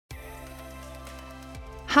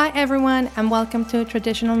Hi everyone, and welcome to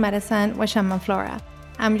Traditional Medicine with Shaman Flora.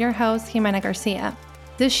 I'm your host, Jimena Garcia.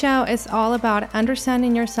 This show is all about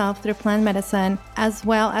understanding yourself through plant medicine, as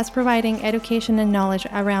well as providing education and knowledge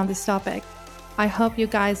around this topic. I hope you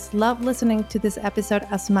guys love listening to this episode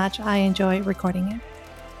as much as I enjoy recording it.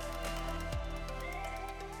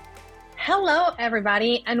 Hello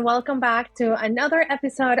everybody, and welcome back to another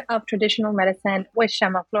episode of Traditional Medicine with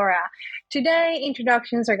Shaman Flora. Today,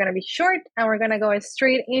 introductions are going to be short, and we're going to go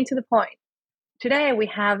straight into the point. Today, we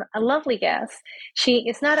have a lovely guest. She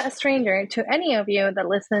is not a stranger to any of you that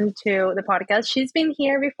listen to the podcast. She's been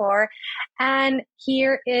here before, and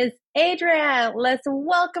here is Adrienne. Let's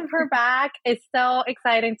welcome her back. It's so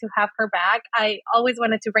exciting to have her back. I always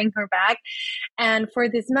wanted to bring her back, and for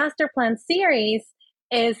this master plan series,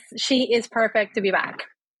 she is perfect to be back.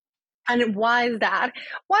 And why is that?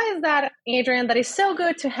 Why is that, Adrienne? That is so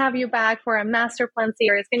good to have you back for a master plan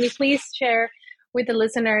series. Can you please share with the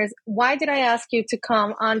listeners, why did I ask you to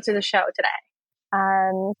come onto the show today?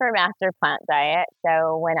 For master plant diet.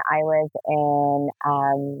 So when I was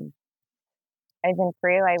in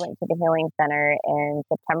Peru, I went to the healing center in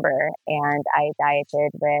September and I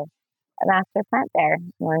dieted with a master plant there.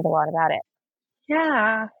 Learned a lot about it.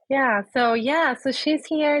 So she's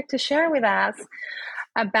here to share with us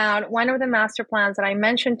about one of the master plans that I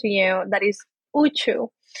mentioned to you, that is Uchu.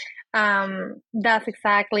 That's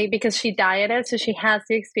exactly because she dieted, so she has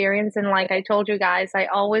the experience. And like I told you guys, I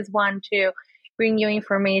always want to bring you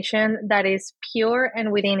information that is pure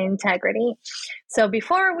and within integrity. So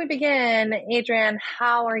before we begin, Adrienne,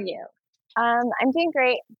 how are you? I'm doing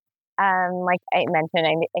great. Like I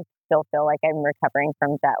mentioned, I still feel like I'm recovering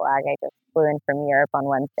from jet lag. I just flew in from Europe on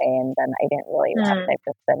Wednesday and then I didn't really rest. I've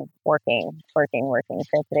just been working.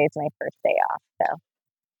 So today's my first day off. So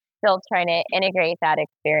still trying to integrate that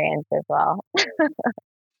experience as well.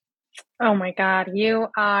 Oh my God, you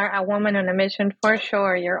are a woman on a mission for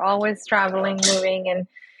sure. You're always traveling, moving,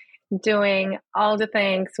 and doing all the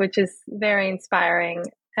things, which is very inspiring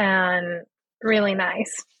and really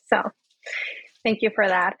nice. So thank you for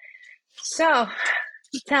that. So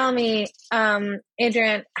tell me,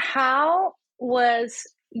 Adrienne, how was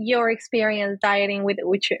your experience dieting with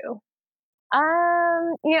Uchu?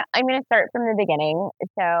 I'm going to start from the beginning.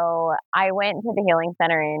 So I went to the healing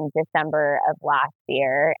center in December of last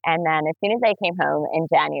year. And then as soon as I came home in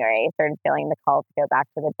January, I started feeling the call to go back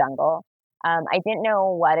to the jungle. I didn't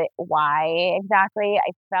know why exactly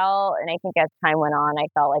I felt. And I think as time went on, I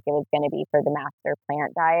felt like it was going to be for the master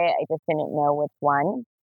plant diet. I just didn't know which one.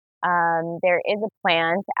 There is a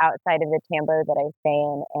plant outside of the tambo that I stay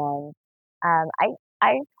in. And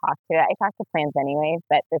I talk to it. I talk to plants anyways,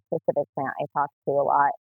 but this specific plant I talk to a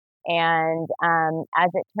lot. And as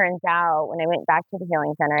it turns out, when I went back to the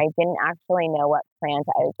healing center, I didn't actually know what plant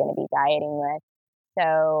I was going to be dieting with.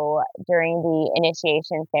 So during the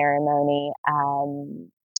initiation ceremony,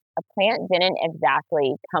 a plant didn't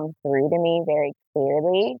exactly come through to me very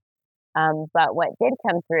clearly. But what did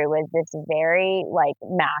come through was this very like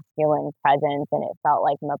masculine presence, and it felt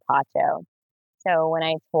like mapacho. So when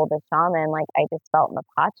I told the shaman, like I just felt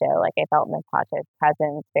mapacho, like I felt mapacho's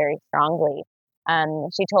presence very strongly.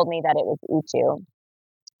 She told me that it was Uchu.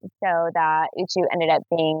 So that Uchu ended up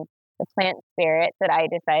being the plant spirit that I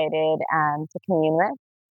decided to commune with.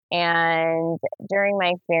 And during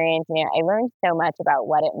my experience, I learned so much about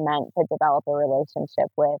what it meant to develop a relationship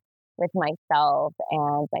with myself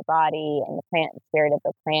and my body and the plant spirit of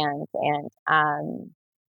the plant. And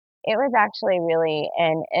it was actually really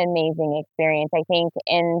an amazing experience. I think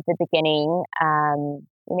in the beginning,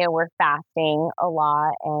 we're fasting a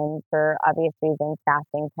lot, and for obvious reasons,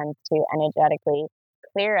 fasting tends to energetically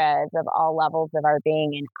clear us of all levels of our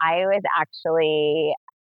being. And I was actually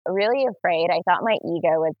really afraid. I thought my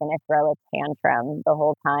ego was going to throw a tantrum the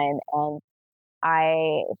whole time. And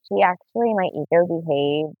my ego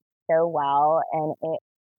behaved so well. And it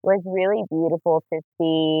was really beautiful to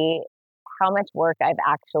see how much work I've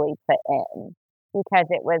actually put in, because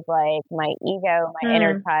it was like my ego, my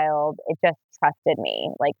inner child, it just trusted me.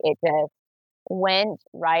 Like it just went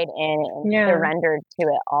right in and surrendered to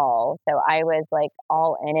it all. So I was like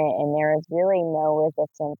all in it, and there was really no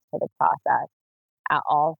resistance to the process at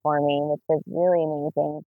all for me, which was really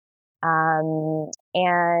amazing. And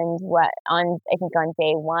I think on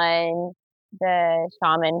day one, the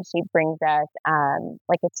shaman, she brings us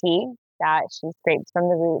like a tea that she scrapes from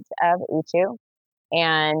the roots of Uchu.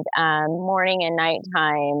 And morning and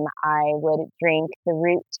nighttime, I would drink the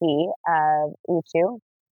root tea of Uchu,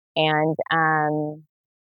 and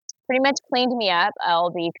pretty much cleaned me up.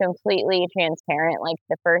 I'll be completely transparent. Like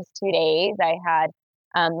the first 2 days, I had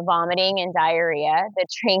vomiting and diarrhea. The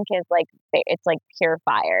drink is like, it's like pure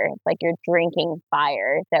fire. It's like you're drinking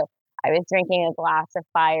fire. So I was drinking a glass of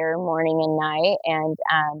fire morning and night, and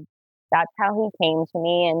that's how he came to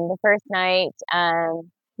me. And the first night,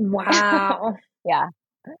 Wow. yeah.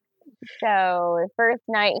 So the first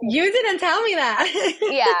night, You didn't tell me that.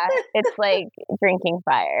 yeah, it's like drinking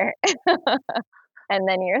fire. And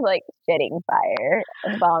then you're like shitting fire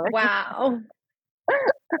and vomiting. Wow.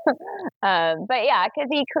 But yeah, because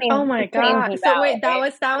Oh he my cleans God. you So out, wait,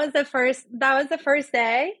 right? that was the first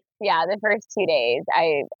day? Yeah, the first 2 days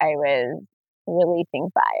I was releasing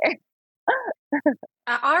fire.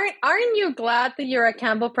 Aren't you glad that you're a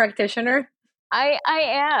Campbell practitioner? I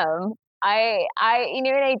am. You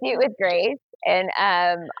know, and I do it with grace. And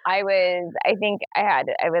I think I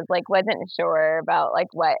was like wasn't sure about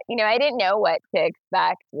like what, you know, I didn't know what to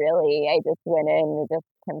expect really. I just went in and just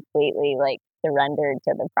completely like surrendered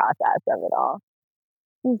to the process of it all.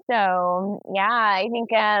 So yeah, I think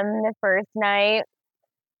the first night,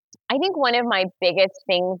 I think one of my biggest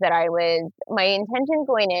things that my intention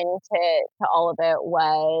going into all of it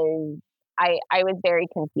was I was very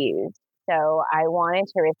confused. So I wanted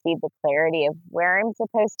to receive the clarity of where I'm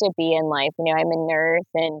supposed to be in life. You know, I'm a nurse,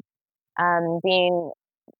 and being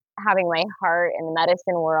having my heart in the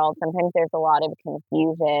medicine world, sometimes there's a lot of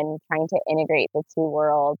confusion trying to integrate the two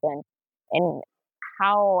worlds, and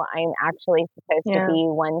how I'm actually supposed to Yeah. be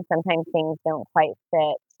when sometimes things don't quite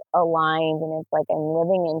fit aligned, and it's like I'm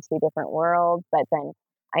living in two different worlds, but then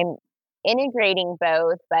I'm integrating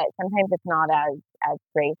both, but sometimes it's not as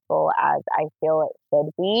graceful as I feel it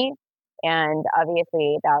should be. And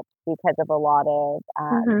obviously that's because of a lot of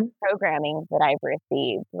Hmm. programming that I've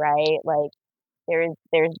received, right? Like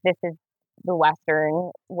this is the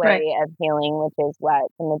Western Right. way of healing, which is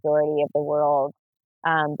what the majority of the world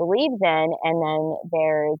believes in. And then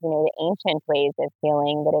there's, you know, the ancient ways of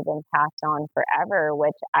healing that have been passed on forever,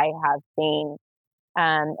 which I have seen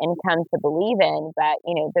and come to believe in. But,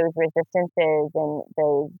 you know, those resistances and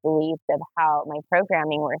those beliefs of how my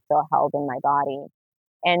programming were still held in my body.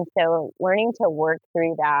 And so learning to work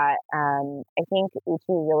through that, I think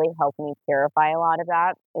Uchu really helped me purify a lot of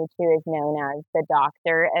that. Uchu is known as the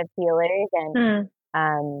doctor of healers. And,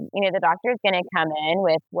 Mm. you know, the doctor is going to come in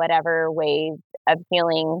with whatever ways of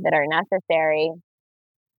healing that are necessary.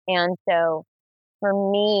 And so for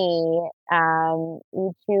me,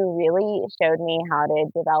 Uchu really showed me how to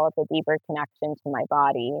develop a deeper connection to my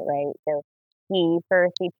body, right? So he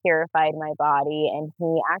purified my body, and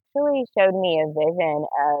he actually showed me a vision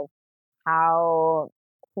of how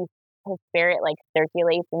he, his spirit like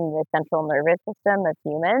circulates in the central nervous system of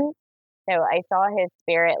humans. So I saw his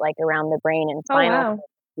spirit like around the brain and Oh spinal wow. cord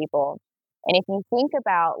of people. And if you think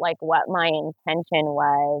about like what my intention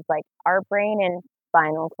was, like our brain and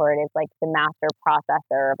spinal cord is like the master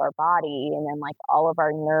processor of our body, and then like all of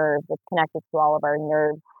our nerves, it's connected to all of our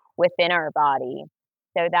nerves within our body.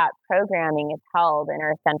 So that programming is held in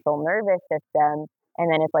our central nervous system,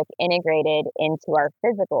 and then it's like integrated into our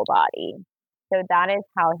physical body. So that is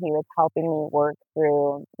how he was helping me work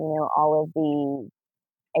through, you know, all of these,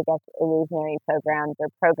 I guess, illusionary programs or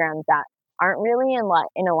programs that aren't really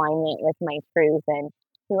in alignment with my truth and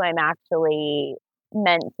who I'm actually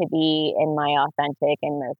meant to be in my authentic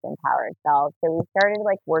and most empowered self. So we started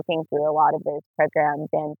like working through a lot of those programs,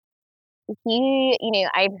 and you know,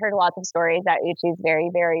 I've heard lots of stories that Uchi's very,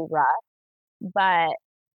 very rough, but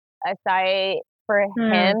aside for him,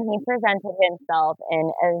 Mm. he presented himself in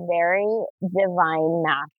a very divine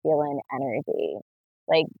masculine energy.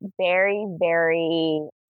 Like very, very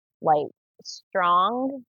like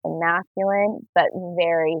strong and masculine, but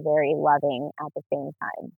very, very loving at the same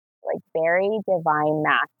time. Like very divine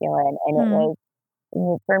masculine. And it Mm.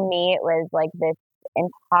 was for me, it was like this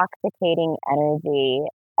intoxicating energy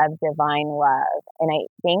of divine love. And I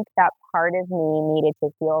think that part of me needed to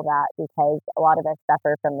feel that because a lot of us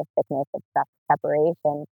suffer from the sickness of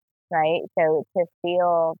separation, right? So to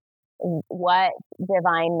feel what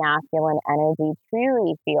divine masculine energy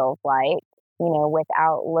truly feels like, you know,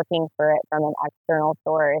 without looking for it from an external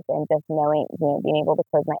source and just knowing, you know, being able to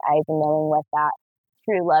close my eyes and knowing what that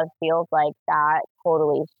true love feels like, that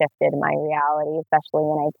totally shifted my reality, especially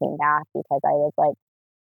when I came back, because I was like,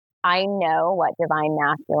 I know what divine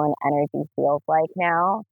masculine energy feels like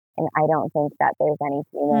now. And I don't think that there's any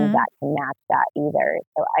human Mm. that can match that either.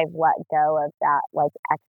 So I've let go of that like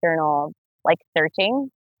external, like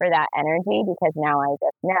searching for that energy because now I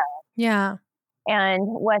just know. Yeah. And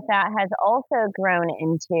what that has also grown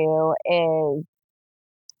into is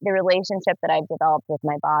the relationship that I've developed with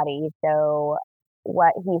my body. So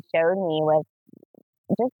what he showed me was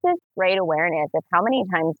just this great awareness of how many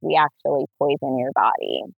times we actually poison your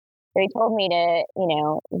body. So he told me to,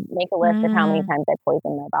 make a list of how many Mm. times I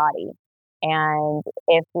poison my body. And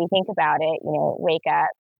if we think about it, wake up,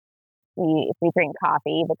 if we drink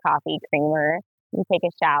coffee, the coffee creamer, we take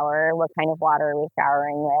a shower, what kind of water are we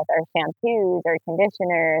showering with? Our shampoos, our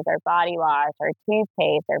conditioners, our body wash, our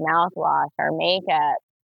toothpaste, our mouthwash, our makeup.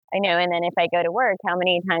 I know. And then if I go to work, how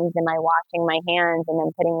many times am I washing my hands and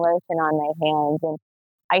then putting lotion on my hands? And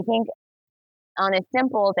I think on a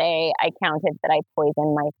simple day, I counted that I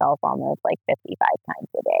poison myself almost like 55 times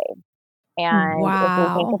a day. And if we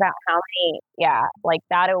think Wow. about how many, like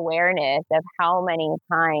that awareness of how many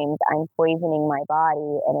times I'm poisoning my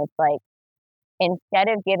body, and it's like, instead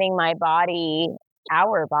of giving my body,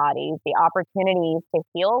 our bodies, the opportunities to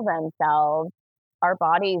heal themselves, our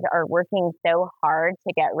bodies are working so hard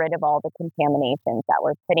to get rid of all the contaminations that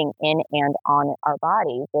we're putting in and on our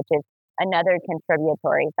bodies, which is another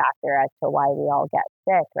contributory factor as to why we all get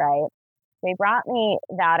sick, right? They brought me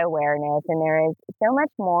that awareness, and there is so much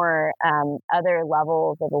more other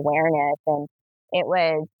levels of awareness. And it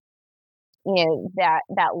was,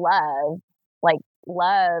 that love, like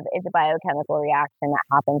love is a biochemical reaction that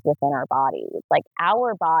happens within our bodies. Like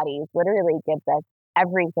our bodies literally gives us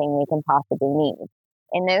everything we can possibly need.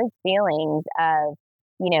 And those feelings of,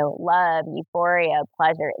 love, euphoria,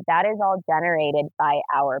 pleasure, that is all generated by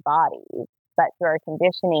our bodies. But through our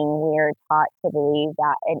conditioning, we're taught to believe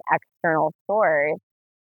that an external source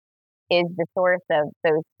is the source of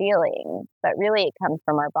those feelings. But really, it comes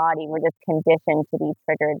from our body. We're just conditioned to be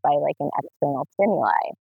triggered by like an external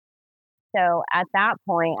stimuli. So at that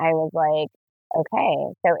point, I was like, okay,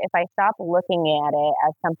 so if I stop looking at it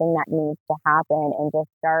as something that needs to happen and just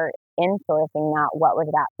start insourcing that, what would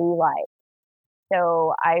that be like?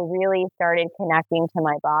 So I really started connecting to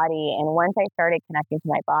my body. And once I started connecting to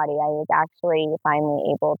my body, I was actually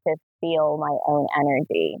finally able to feel my own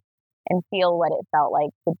energy and feel what it felt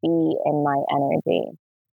like to be in my energy.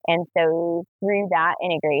 And so through that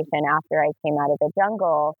integration, after I came out of the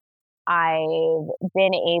jungle,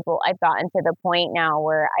 I've gotten to the point now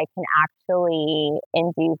where I can actually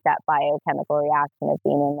induce that biochemical reaction of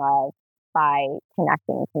being in love by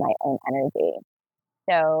connecting to my own energy.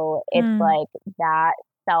 So it's Mm. like that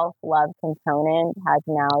self-love component has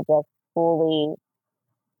now just fully,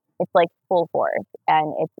 it's like full force,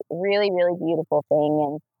 and it's really, really beautiful thing.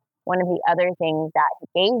 And one of the other things that he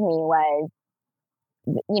gave me was,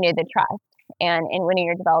 the trust. And when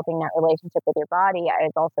you're developing that relationship with your body, I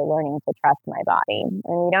was also learning to trust my body.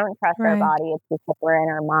 And we don't trust our Right. body, it's because we're in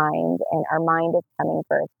our mind, and our mind is coming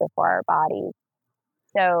first before our body.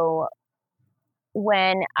 So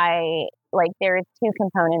when there's two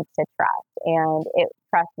components to trust, and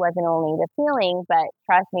trust wasn't only the feeling, but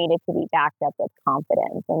trust needed to be backed up with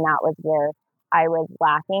confidence, and that was where I was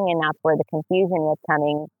lacking, and that's where the confusion was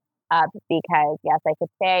coming up, because yes, I could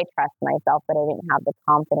say I trust myself, but I didn't have the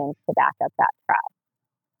confidence to back up that trust.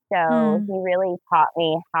 So Mm. he really taught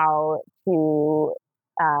me how to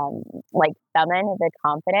summon the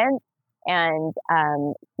confidence. And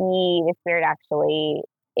the spirit actually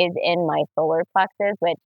is in my solar plexus,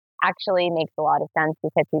 which actually makes a lot of sense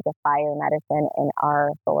because he's a fire medicine, and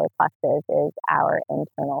our solar plexus is our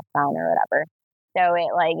internal sun or whatever. So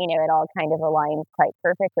it all kind of aligns quite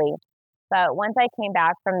perfectly. But once I came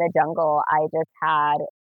back from the jungle, I just had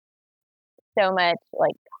so much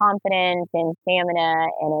like confidence and stamina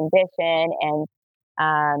and ambition. And,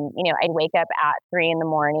 I'd wake up at 3 in the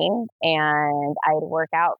morning, and I'd work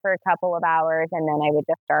out for a couple of hours, and then I would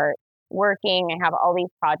just start working. I have all these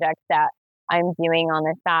projects that I'm doing on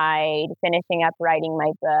the side, finishing up writing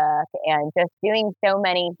my book, and just doing so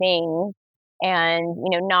many things, and,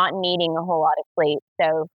 not needing a whole lot of sleep.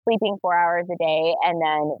 So sleeping 4 hours a day, and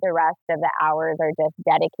then the rest of the hours are just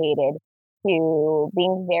dedicated to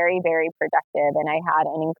being very, very productive. And I had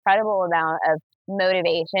an incredible amount of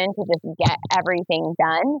motivation to just get everything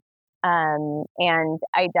done. And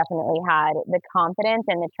I definitely had the confidence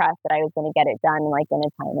and the trust that I was going to get it done like in a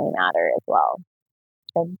timely manner as well.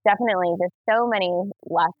 So definitely there's so many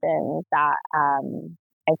lessons that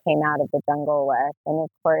I came out of the jungle with. And of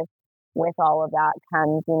course, with all of that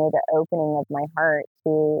comes, the opening of my heart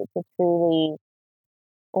to truly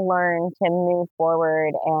learn to move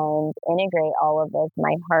forward and integrate all of this.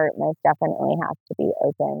 My heart most definitely has to be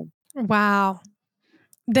open. Wow.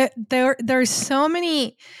 There's so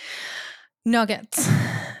many nuggets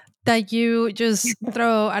that you just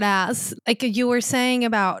throw at us. Like you were saying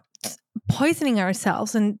about poisoning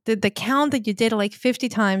ourselves, and the count that you did like 50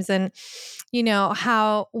 times, and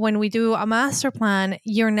how when we do a master plan,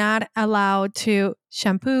 you're not allowed to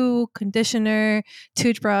shampoo, conditioner,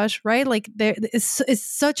 toothbrush, right? Like it's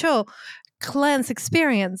such a cleanse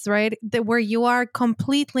experience, right? Where you are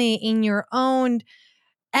completely in your own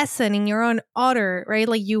essence, in your own odor, right?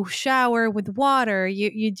 Like you shower with water,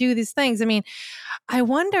 you do these things. I mean, I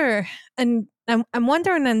wonder, and I'm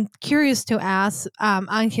wondering and curious to ask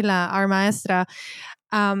Angela, our maestra,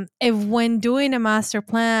 if when doing a master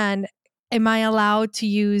plan, am I allowed to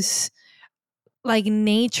use like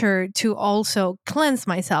nature to also cleanse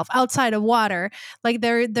myself outside of water? Like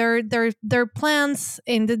there are plants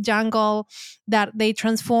in the jungle that they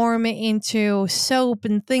transform into soap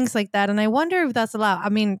and things like that, and I wonder if that's allowed. I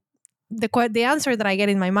mean, the answer that I get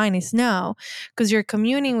in my mind is no, because you're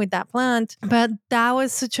communing with that plant. But that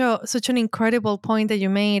was such an incredible point that you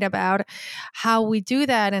made about how we do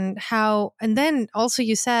that, and then also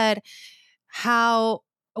you said how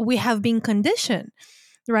we have been conditioned,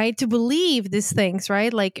 right, to believe these things,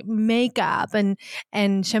 right, like makeup and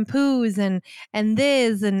shampoos and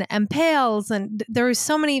this and pills, and there are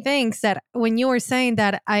so many things that when you were saying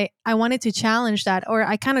that, I wanted to challenge that, or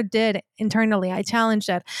I kind of did internally. I challenged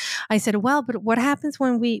that. I said, well, but what happens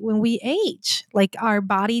when we age? Like our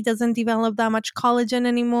body doesn't develop that much collagen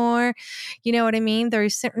anymore. You know what I mean?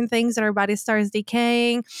 There's certain things that our body starts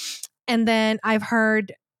decaying. And then I've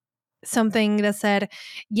heard something that said,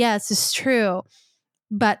 yes, it's true,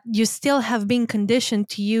 but you still have been conditioned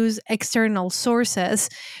to use external sources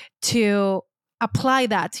to apply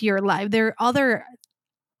that to your life. There are other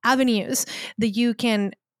avenues that you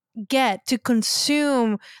can get to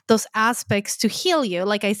consume those aspects to heal you.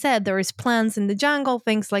 Like I said, there is plants in the jungle,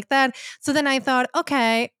 things like that. So then I thought,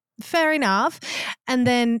 okay, fair enough. And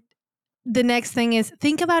then the next thing is,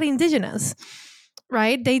 think about indigenous,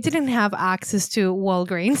 right? They didn't have access to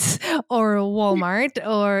Walgreens or Walmart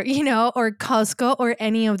or, or Costco or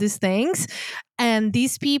any of these things. And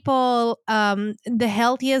these people, the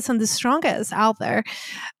healthiest and the strongest out there,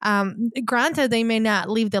 granted, they may not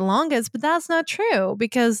live the longest, but that's not true,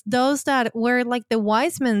 because those that were like the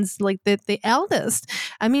wise men's, like the eldest,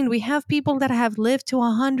 I mean, we have people that have lived to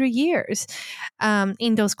 100 years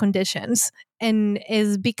in those conditions. And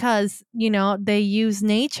is because, they use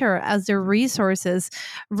nature as their resources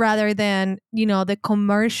rather than, the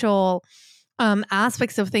commercial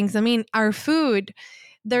aspects of things. I mean, our food,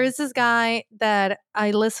 there is this guy that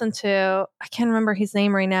I listen to, I can't remember his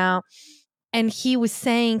name right now, and he was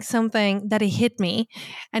saying something that it hit me.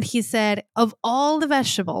 And he said, of all the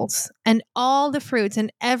vegetables and all the fruits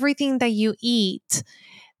and everything that you eat,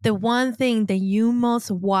 the one thing that you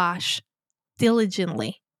must wash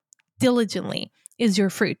diligently, is your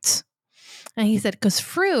fruits. And he said, because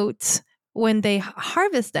fruits, when they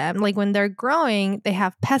harvest them, like when they're growing, they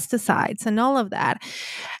have pesticides and all of that.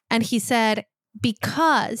 And he said,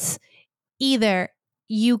 because either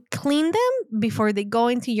you clean them before they go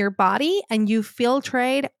into your body and you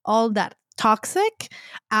filtrate all that toxic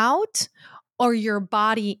out, or your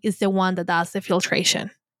body is the one that does the filtration.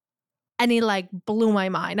 And it like blew my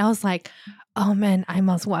mind. I was like, oh man, I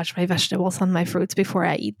must wash my vegetables and my fruits before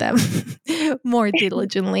I eat them more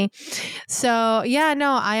diligently. So yeah,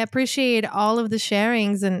 no, I appreciate all of the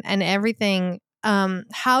sharings and everything.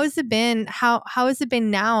 How has it been? How has it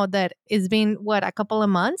been now that it's been what, a couple of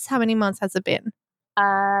months? How many months has it been? Yeah,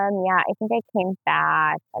 I think I came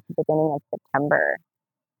back at the beginning of September.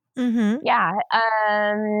 Mm-hmm. Yeah,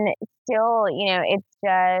 still,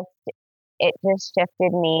 it just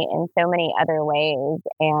shifted me in so many other ways,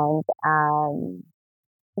 and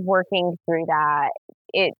working through that,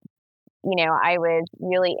 it, I was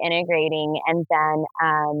really integrating, and then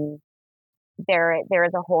there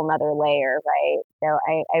is a whole nother layer, right? So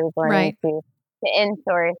I was learning Right. to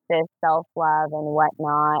in-source this self-love and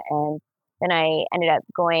whatnot, and then I ended up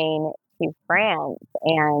going to France,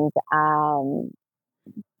 and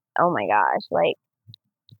oh my gosh, like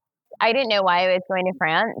I didn't know why I was going to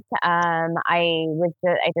France. I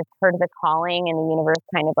just heard the calling, and the universe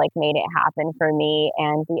kind of like made it happen for me.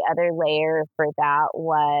 And the other layer for that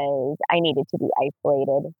was I needed to be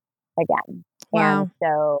isolated again. And Wow.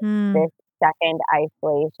 so Mm. this second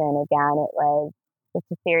isolation again, it was just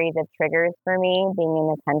a series of triggers for me being in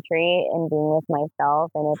the country and being with myself.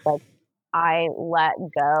 And it's like I let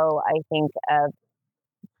go, I think, of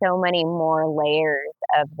so many more layers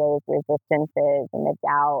of those resistances and the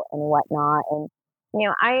doubt and whatnot. And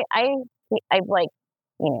I've like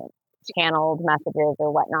channeled messages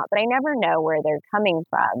or whatnot, but I never know where they're coming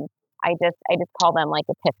from. I just call them like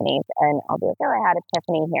epiphanies, and I'll be like, oh, I had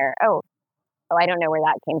epiphany here. Oh, I don't know where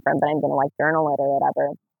that came from, but I'm gonna like journal it or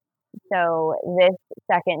whatever. So this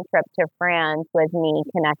second trip to France was me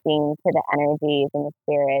connecting to the energies and the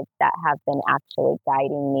spirits that have been actually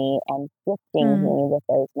guiding me and gifting Mm. me with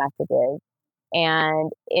those messages.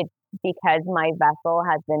 And it's because my vessel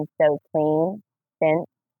has been so clean since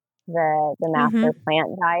the master Mm-hmm.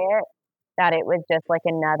 plant diet that it was just like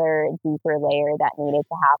another deeper layer that needed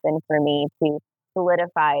to happen for me to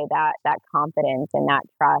solidify that confidence and that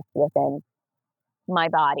trust within my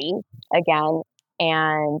body again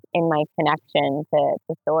and in my connection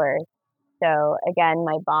to source. So again,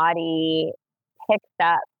 my body picks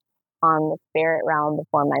up on the spirit realm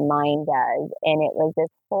before my mind does. And it was this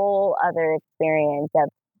whole other experience of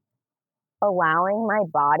allowing my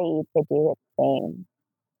body to do its thing.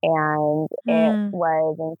 And it Mm.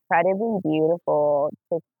 was incredibly beautiful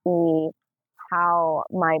to see how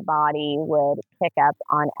my body would pick up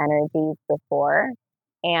on energies before.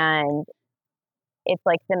 And it's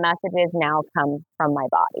like the messages now come from my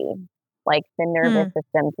body, like the nervous Mm.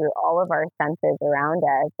 system through all of our senses around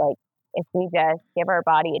us. Like if we just give our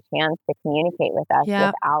body a chance to communicate with us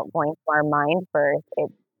Yeah. without going to our mind first,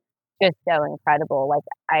 it's just so incredible. Like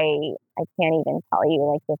I can't even tell you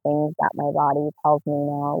like the things that my body tells me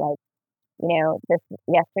now. Like, this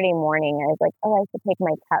yesterday morning I was like, oh, I should take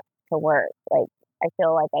my cup to work. Like I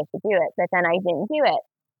feel like I should do it. But then I didn't do it.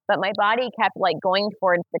 But my body kept like going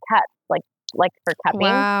towards the cups, like for cupping.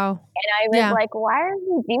 Wow. And I was Yeah. like, why are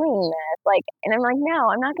you doing this? Like, and I'm like, no,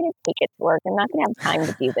 I'm not going to take it to work. I'm not going to have time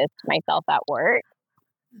to do this to myself at work.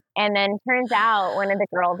 And then turns out one of the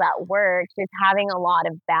girls at work, she's having a lot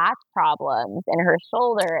of back problems in her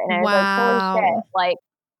shoulder. And I was like, holy shit, Wow. like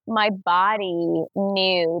my body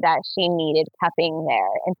knew that she needed cupping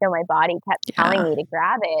there. And so my body kept telling Yeah. me to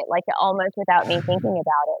grab it, like almost without me thinking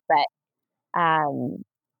about it. But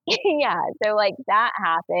yeah, so like that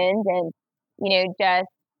happened. And, just,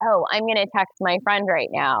 oh, I'm going to text my friend right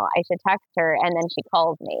now. I should text her. And then she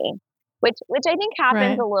calls me, which I think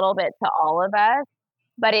happens Right. a little bit to all of us,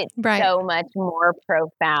 but it's Right. so much more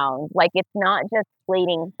profound. Like it's not just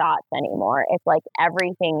fleeting thoughts anymore. It's like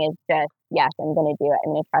everything is just, yes, I'm going to do it.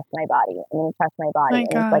 I'm going to trust my body. I'm going to trust my body. My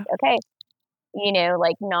And it's like, God. okay,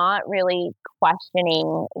 like not really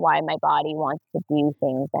questioning why my body wants to do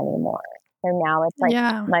things anymore. So now it's like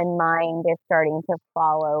Yeah. my mind is starting to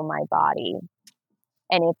follow my body.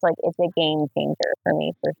 And it's like, it's a game changer for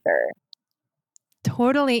me for sure.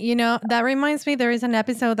 Totally. That reminds me, there is an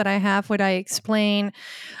episode that I have where I explain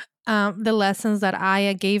the lessons that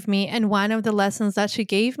Aya gave me. And one of the lessons that she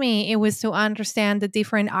gave me, it was to understand the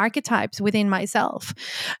different archetypes within myself.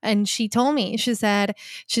 And she said,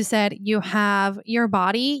 you have your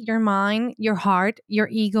body, your mind, your heart, your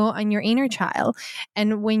ego, and your inner child.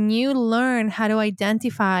 And when you learn how to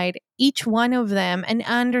identify each one of them and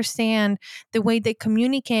understand the way they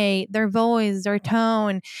communicate, their voice, their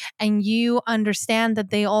tone, and you understand that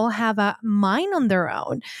they all have a mind on their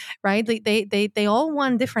own, right? They all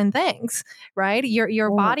want different things, right? Your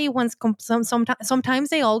Mm, body wants sometimes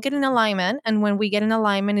they all get in alignment, and when we get in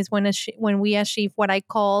alignment is when we achieve what I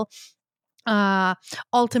call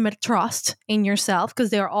ultimate trust in yourself, because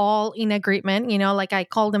they're all in agreement, like I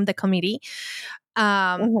call them the committee.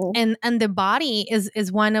 hmm And the body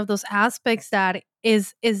is one of those aspects that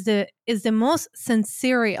is the most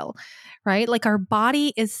sensorial, right? Like our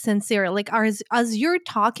body is sensorial. Like as you're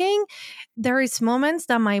talking, there is moments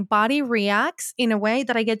that my body reacts in a way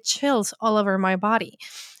that I get chills all over my body,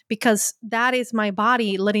 because that is my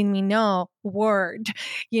body letting me know word,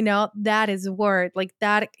 that is word. Like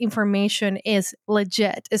that information is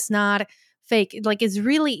legit. It's not fake. Like it's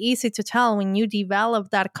really easy to tell when you develop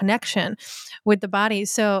that connection with the body.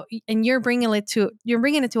 So, and you're bringing it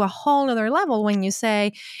to a whole other level when you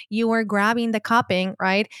say you were grabbing the cupping,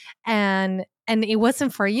 right? And it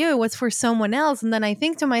wasn't for you, it was for someone else. And then I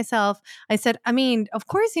think to myself, I said, I mean, of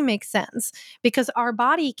course it makes sense, because our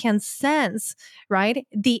body can sense, right,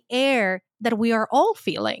 the air that we are all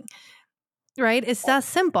feeling, right? It's that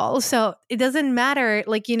simple. So it doesn't matter,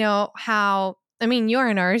 like, how, I mean, you're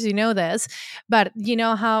a nurse, you know this, but you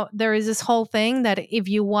know how there is this whole thing that if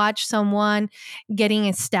you watch someone getting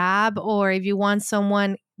a stab, or if you want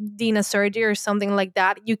someone in a surgery or something like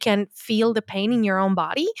that, you can feel the pain in your own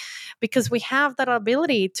body, because we have that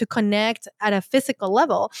ability to connect at a physical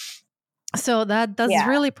level. So that's Yeah.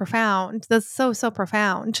 really profound. That's so, so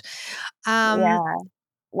profound. Um, Yeah.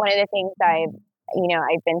 One of the things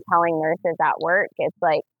I've been telling nurses at work is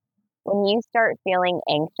like, when you start feeling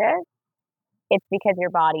anxious, it's because your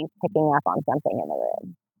body's picking up on something in the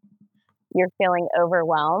room. You're feeling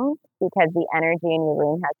overwhelmed because the energy in your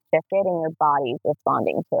room has shifted and your body's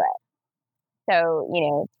responding to it. So,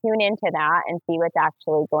 tune into that and see what's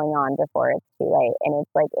actually going on before it's too late. And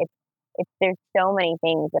it's like, it's there's so many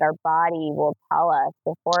things that our body will tell us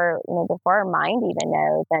before our mind even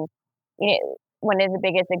knows. And one of the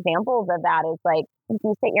biggest examples of that is like if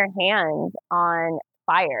you set your hand on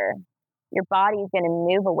fire, your body's going to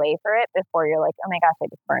move away for it before you're like, oh my gosh, I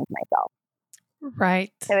just burned myself.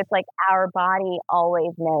 Right. So it's like our body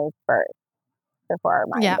always knows first before our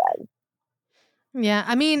mind Yeah. does. Yeah.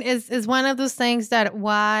 I mean, is one of those things that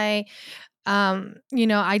why,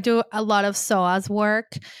 I do a lot of psoas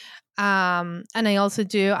work. And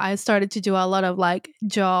I started to do a lot of like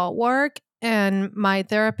jaw work. And my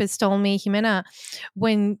therapist told me, Jimena,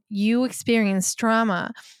 when you experience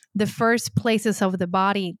trauma, the first places of the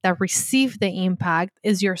body that receive the impact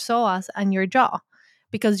is your psoas and your jaw,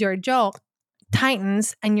 because your jaw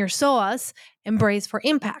tightens and your psoas embrace for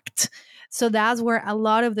impact. So that's where a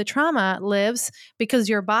lot of the trauma lives, because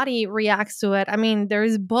your body reacts to it. I mean,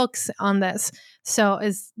 there's books on this. So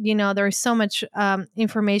there's so much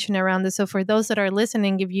information around this. So for those that are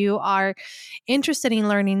listening, if you are interested in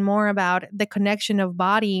learning more about the connection of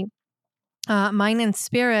body, mind and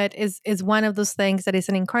spirit is one of those things that is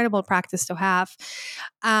an incredible practice to have.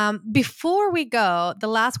 Before we go, the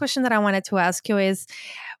last question that I wanted to ask you is,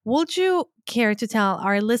 would you care to tell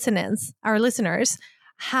our listeners,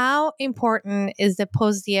 how important is the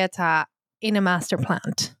post dieta in a master plan,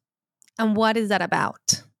 and what is that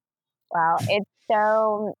about? Wow, it's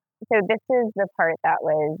so this is the part that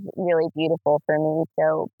was really beautiful for me.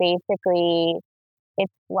 So basically,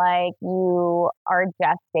 it's like you are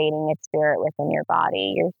gestating a spirit within your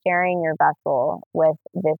body. You're sharing your vessel with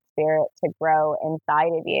this spirit to grow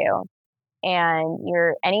inside of you. And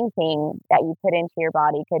anything that you put into your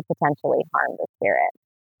body could potentially harm the spirit.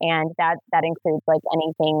 And that includes like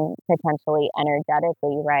anything potentially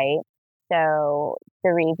energetically, right? So the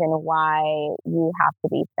reason why you have to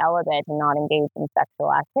be celibate and not engage in sexual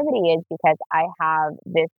activity is because I have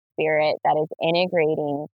this spirit that is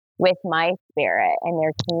integrating with my spirit, and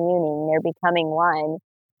they're communing, they're becoming one.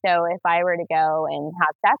 So if I were to go and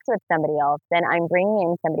have sex with somebody else, then I'm bringing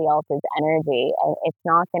in somebody else's energy, and it's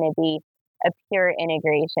not going to be a pure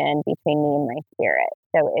integration between me and my spirit.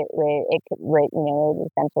 So it would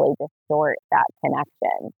essentially distort that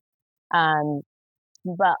connection. Um,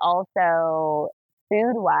 but also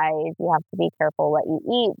food wise, you have to be careful what you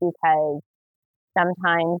eat, because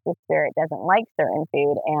sometimes the spirit doesn't like certain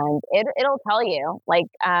food, and it'll tell you. Like,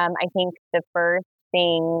 I think the first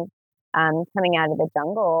thing coming out of the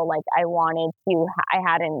jungle, like I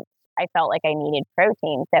felt like I needed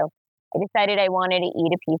protein. So I decided I wanted to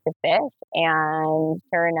eat a piece of fish, and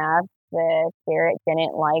sure enough, the spirit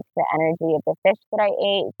didn't like the energy of the fish that I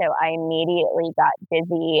ate. So I immediately got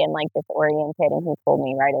dizzy and like disoriented, and he told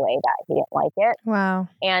me right away that he didn't like it. Wow.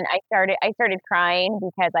 And I started crying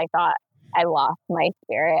because I thought I lost my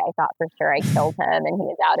spirit. I thought for sure I killed him and he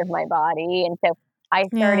was out of my body. And so I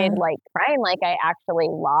started Yeah. like crying like I actually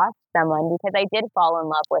lost someone, because I did fall in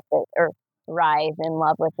love with it, or rise in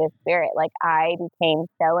love with this spirit. Like I became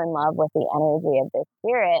so in love with the energy of this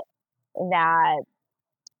spirit that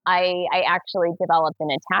I actually developed an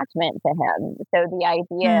attachment to him. So the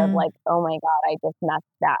idea of Mm, like, oh my God, I just messed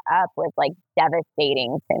that up was like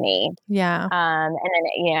devastating to me. yeah. And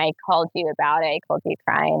then, I called you about it. I called you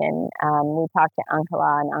crying, and we talked to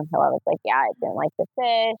Ankala, and Ankala was like, yeah, I didn't like the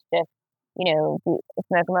fish. Just,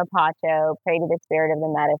 smoke a mapacho, pray to the spirit of the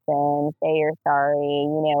medicine, say you're sorry,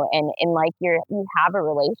 and like you have a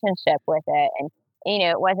relationship with it. And,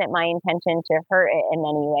 it wasn't my intention to hurt it in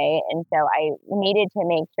any way. And so I needed to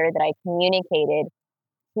make sure that I communicated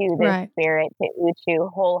to this Right. spirit, to Uchu,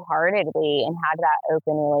 wholeheartedly, and had that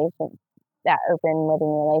open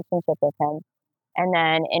living relationship with him. And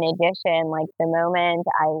then in addition, like the moment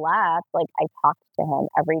I left, like I talked to him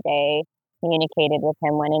every day, communicated with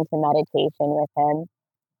him, went into meditation with him.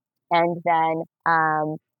 And then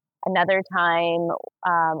another time,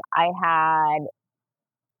 I had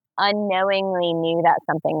unknowingly knew that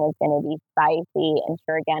something was going to be spicy. And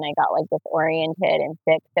sure, again, I got like disoriented and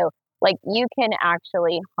sick. So, like, you can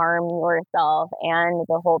actually harm yourself and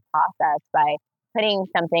the whole process by putting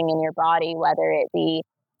something in your body, whether it be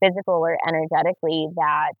physical or energetically,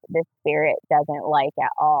 that the spirit doesn't like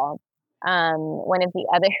at all. One of the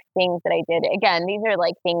other things that I did, again, these are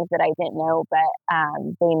like things that I didn't know, but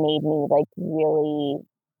they made me like really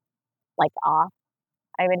like off,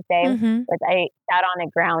 I would say, Mm-hmm. was I sat on a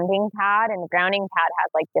grounding pad, and the grounding pad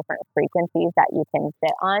has like different frequencies that you can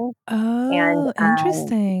sit on. And Oh, so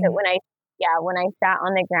interesting. when I sat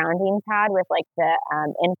on the grounding pad with like the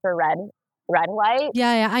infrared red light,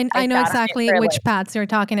 Yeah, yeah. I I know sat on it exactly for like, which paths you're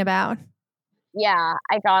talking about. Yeah,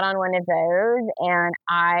 I got on one of those and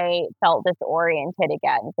I felt disoriented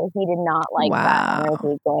again. So he did not like that Wow.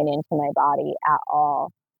 energy going into my body at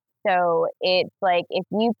all. So it's like if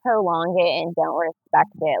you prolong it and don't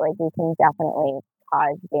respect it, like we can definitely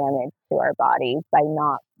cause damage to our bodies by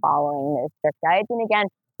not following those strict diets. And again,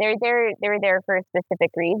 they're there for a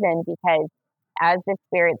specific reason because as the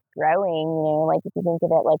spirit's growing, like if you think of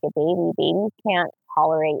it like a baby, babies can't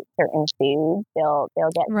tolerate certain foods. They'll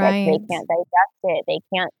get sick. They Right. can't digest it. They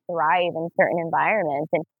can't thrive in certain environments.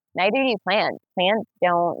 And neither do plants. Plants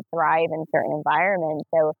don't thrive in certain environments.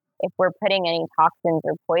 So if we're putting any toxins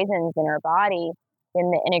or poisons in our body, then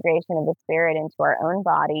the integration of the spirit into our own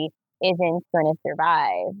body isn't going to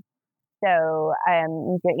survive. So,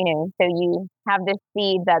 so you have this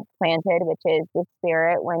seed that's planted, which is the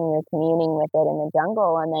spirit when you're communing with it in the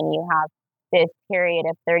jungle. And then you have this period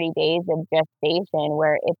of 30 days of gestation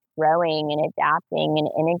where it's growing and adapting and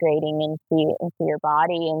integrating into your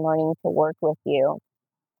body and learning to work with you.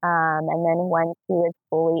 And then once he was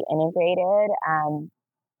fully integrated,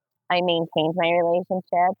 I maintained my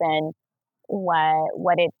relationship and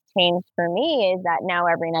what it's changed for me is that now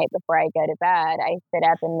every night before I go to bed, I sit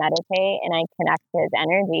up and meditate and I connect to his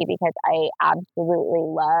energy because I absolutely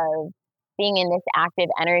love being in this active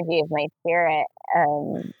energy of my spirit,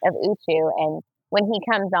 of Uchu. And when he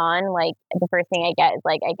comes on, like the first thing I get is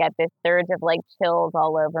like I get this surge of like chills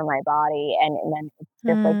all over my body, and then it's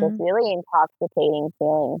just like this Mm. really intoxicating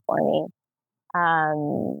feeling for me.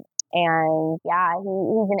 Um, and yeah,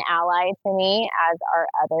 he's an ally to me as are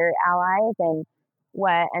other allies. And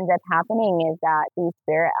what ends up happening is that these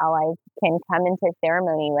spirit allies can come into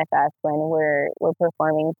ceremony with us when we're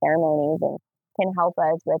performing ceremonies and can help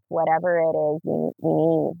us with whatever it is we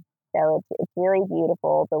need. So it's really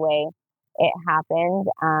beautiful the way it happened.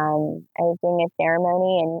 I was doing a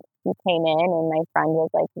ceremony and he came in and my friend was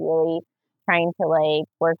like really trying to like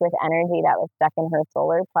work with energy that was stuck in her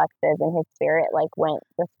solar plexus and his spirit like went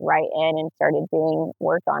just right in and started doing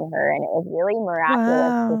work on her and it was really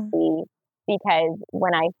miraculous to Wow. see because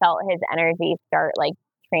when I felt his energy start like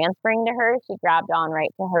transferring to her, she grabbed on right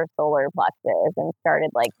to her solar plexus and started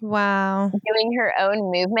like Wow. doing her own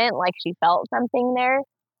movement like she felt something there.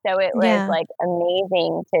 So it was Yeah. like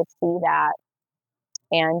amazing to see that.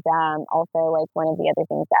 And also like one of the other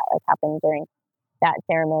things that like happened during that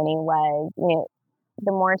ceremony was,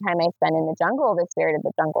 the more time I spend in the jungle, the spirit of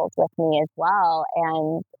the jungle is with me as well.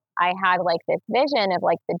 And I had like this vision of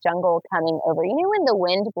like the jungle coming over. You know, when the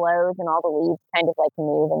wind blows and all the leaves kind of like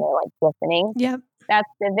move and they're like glistening? Yep.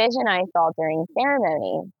 That's the vision I saw during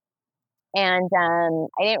ceremony. And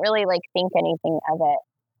I didn't really like think anything of it.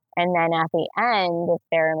 And then at the end of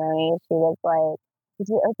ceremony, she was like, "Did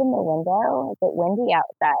you open the window? Is it windy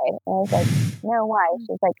outside?" And I was like, "No, why?"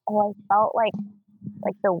 She's like, "Oh, I felt like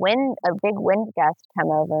the wind, a big wind gust come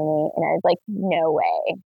over me." And I was like, "No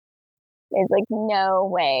way." It's like, "No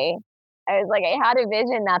way." I was like, I had a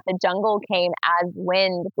vision that the jungle came as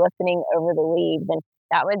wind glistening over the leaves. And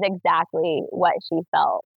that was exactly what she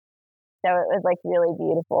felt. So it was like really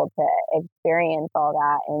beautiful to experience all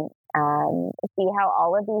that and see how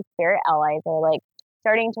all of these spirit allies are like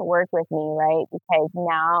starting to work with me, right? Because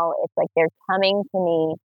now it's like they're coming to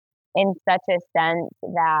me in such a sense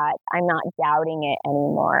that I'm not doubting it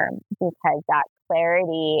anymore because that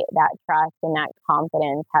clarity, that trust, and that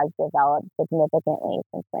confidence has developed significantly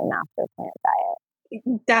since my master plant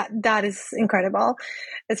diet. That is incredible,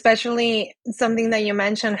 especially something that you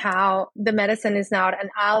mentioned, how the medicine is now an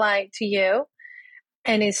ally to you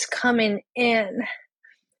and is coming in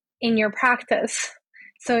your practice.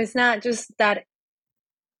 So it's not just that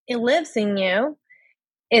it lives in you,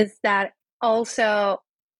 it's that also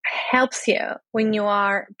helps you when you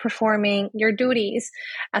are performing your duties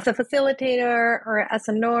as a facilitator or as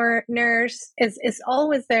a nurse is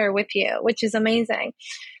always there with you, which is amazing.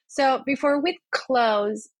 So before we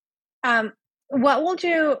close, what would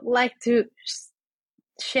you like to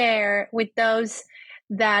share with those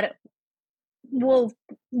that will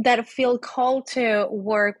that feel called to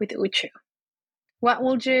work with Uchu? What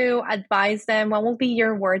would you advise them? What will be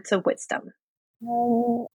your words of wisdom?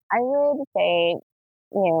 I would say,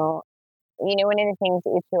 you know, one of the things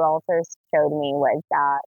Uchu also showed me was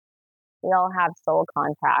that we all have soul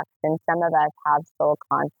contracts, and some of us have soul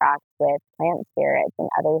contracts with plant spirits and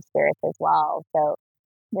other spirits as well. So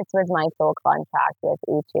this was my soul contract with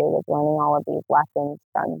Uchu, was learning all of these lessons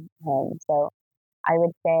from him. So I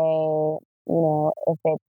would say, if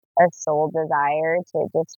it's a soul desire to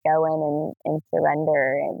just go in and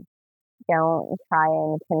surrender and don't try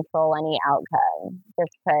and control any outcome.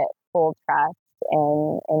 Just put full trust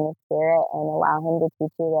in the spirit and allow him to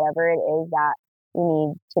teach you whatever it is that you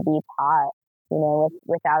need to be taught.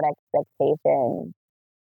 without expectation.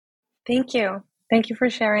 Thank you. Thank you for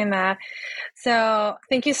sharing that. So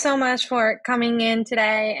thank you so much for coming in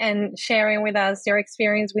today and sharing with us your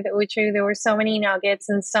experience with Uchu. There were so many nuggets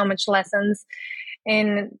and so much lessons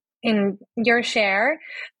in your share.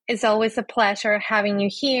 It's always a pleasure having you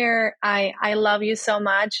here. I love you so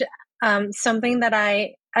much. Something that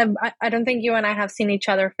I don't think you and I have seen each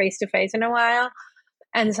other face to face in a while.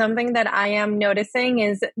 And something that I am noticing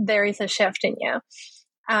is there is a shift in you,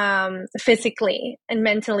 physically and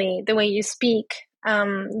mentally, the way you speak.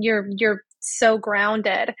 You're so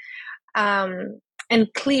grounded,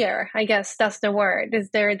 and clear. I guess that's the word.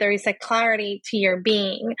 There is a clarity to your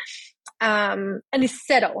being, and it's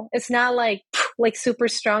settled. It's not like super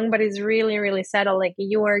strong, but it's really, really settled. Like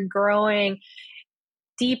you are growing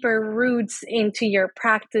deeper roots into your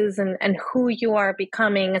practice and who you are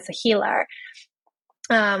becoming as a healer,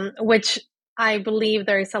 which I believe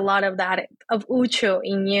there is a lot of that, of Uchu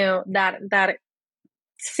in you, that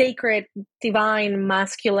sacred, divine,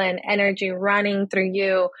 masculine energy running through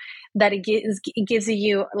you, that it gives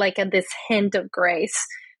you like this hint of grace,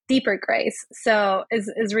 deeper grace. So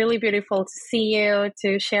it's really beautiful to see you,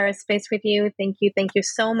 to share a space with you. Thank you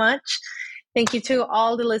so much. Thank you to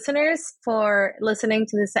all the listeners for listening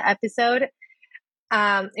to this episode.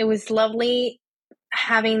 It was lovely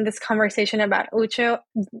having this conversation about Uchu.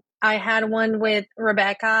 I had one with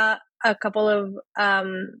Rebecca a couple of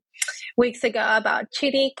weeks ago about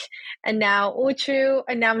Chidik, and now Uchu,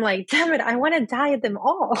 and now I'm like, damn it, I want to diet them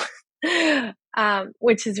all,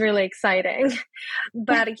 which is really exciting.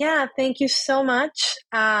 But yeah, thank you so much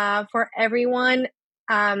for everyone.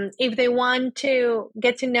 If they want to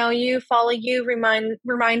get to know you, follow you,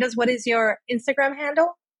 remind us, what is your Instagram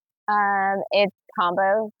handle? It's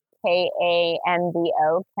Kambo,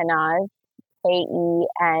 Kambo, Kanaz,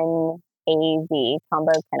 Kenaz,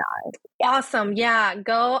 Kambo Kanaz. Awesome. Yeah.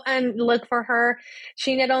 Go and look for her.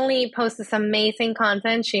 She not only posts this amazing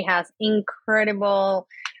content, she has incredible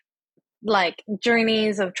like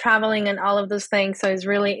journeys of traveling and all of those things. So it's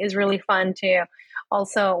really fun to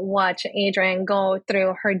also watch Adrienne go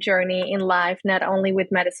through her journey in life, not only with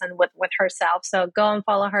medicine, with herself. So go and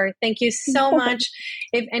follow her. Thank you so much.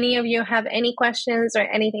 If any of you have any questions or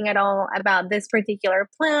anything at all about this particular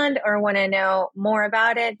plant or want to know more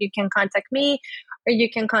about it, you can contact me, or you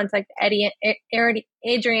can contact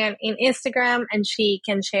Adrienne in Instagram, and she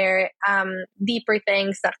can share deeper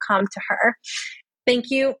things that come to her. Thank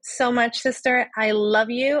you so much, sister. I love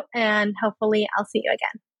you, and hopefully I'll see you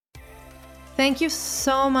again. Thank you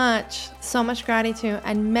so much gratitude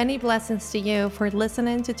and many blessings to you for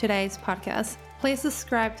listening to today's podcast. Please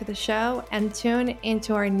subscribe to the show and tune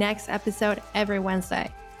into our next episode every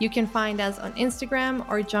Wednesday. You can find us on Instagram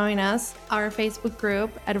or join us, our Facebook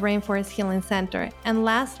group at Rainforest Healing Center. And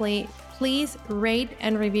lastly, please rate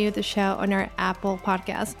and review the show on our Apple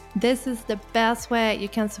podcast. This is the best way you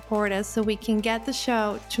can support us so we can get the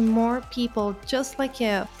show to more people just like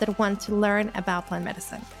you that want to learn about plant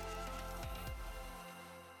medicine.